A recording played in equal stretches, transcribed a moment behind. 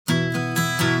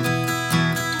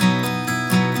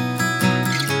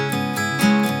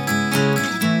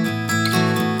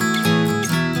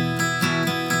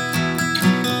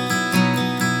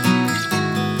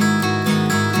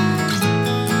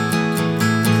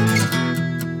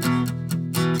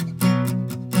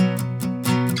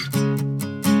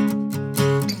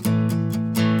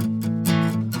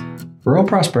Rural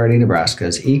Prosperity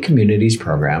Nebraska's eCommunities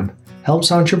program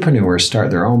helps entrepreneurs start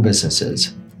their own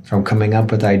businesses, from coming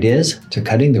up with ideas to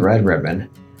cutting the red ribbon.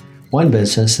 One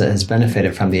business that has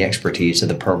benefited from the expertise of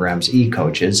the program's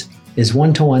eCoaches is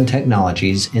One-to-One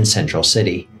Technologies in Central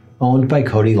City, owned by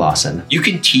Cody Lawson. You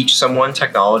can teach someone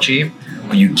technology,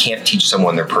 but you can't teach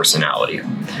someone their personality.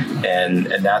 And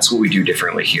that's what we do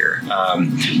differently here.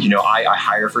 I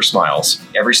hire for smiles.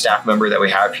 Every staff member that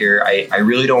we have here, I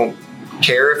really don't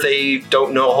care if they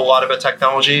don't know a whole lot about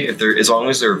technology. As long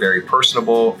as they're very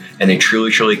personable and they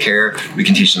truly care, we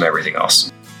can teach them everything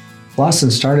else. Lawson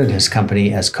started his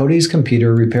company as Cody's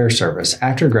computer repair service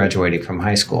after graduating from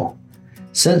high school.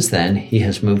 Since then, he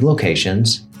has moved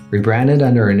locations, rebranded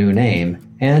under a new name,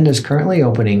 and is currently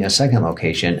opening a second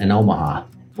location in Omaha.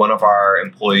 One of our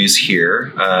employees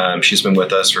here, she's been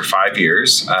with us for 5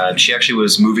 years. She actually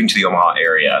was moving to the Omaha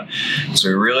area. So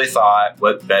we really thought,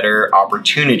 what better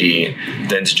opportunity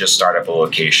than to just start up a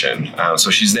location. So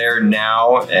she's there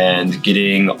now and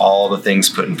getting all the things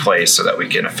put in place so that we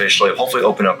can officially, hopefully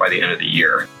open up by the end of the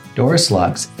year. Doris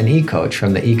Lux, an eCoach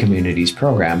from the eCommunities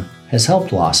program, has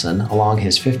helped Lawson along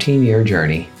his 15-year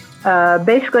journey.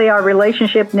 Basically, our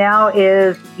relationship now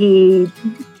is he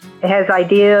has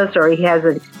ideas or he has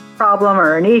a problem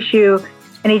or an issue,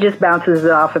 and he just bounces it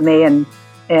off of me,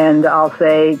 and I'll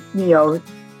say,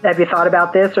 have you thought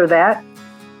about this or that?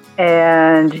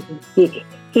 And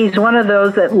he's one of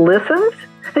those that listens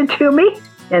to me,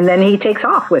 and then he takes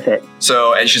off with it.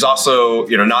 So, and she's also,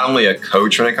 not only a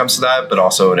coach when it comes to that, but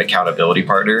also an accountability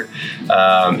partner.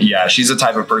 She's the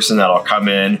type of person that'll come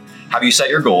in, have you set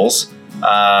your goals,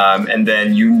 and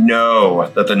then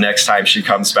that the next time she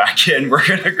comes back in, we're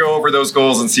going to go over those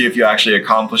goals and see if you actually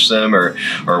accomplished them or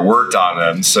worked on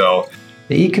them. So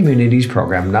the eCommunities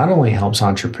program not only helps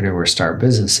entrepreneurs start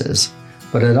businesses,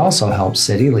 but it also helps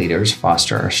city leaders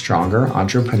foster a stronger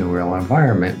entrepreneurial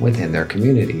environment within their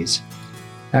communities.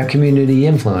 That community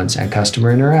influence and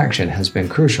customer interaction has been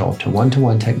crucial to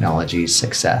One-to-One Technologies'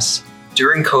 success.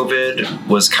 During COVID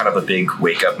was kind of a big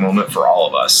wake-up moment for all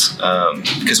of us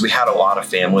because we had a lot of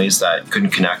families that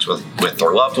couldn't connect with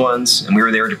their loved ones, and we were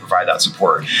there to provide that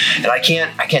support. And I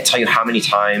can't tell you how many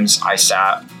times I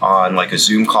sat on like a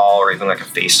Zoom call or even like a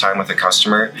FaceTime with a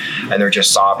customer, and they're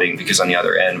just sobbing because on the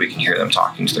other end we can hear them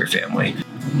talking to their family.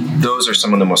 Those are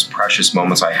some of the most precious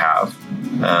moments I have,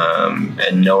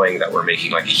 and knowing that we're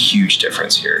making like a huge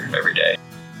difference here every day.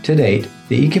 To date,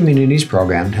 the eCommunities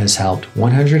program has helped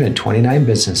 129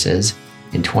 businesses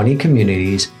in 20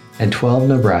 communities and 12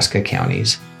 Nebraska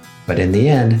counties. But in the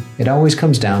end, it always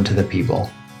comes down to the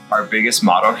people. Our biggest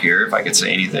motto here, if I could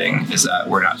say anything, is that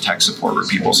we're not tech support, we're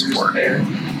people support.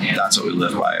 That's what we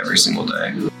live by every single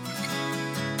day.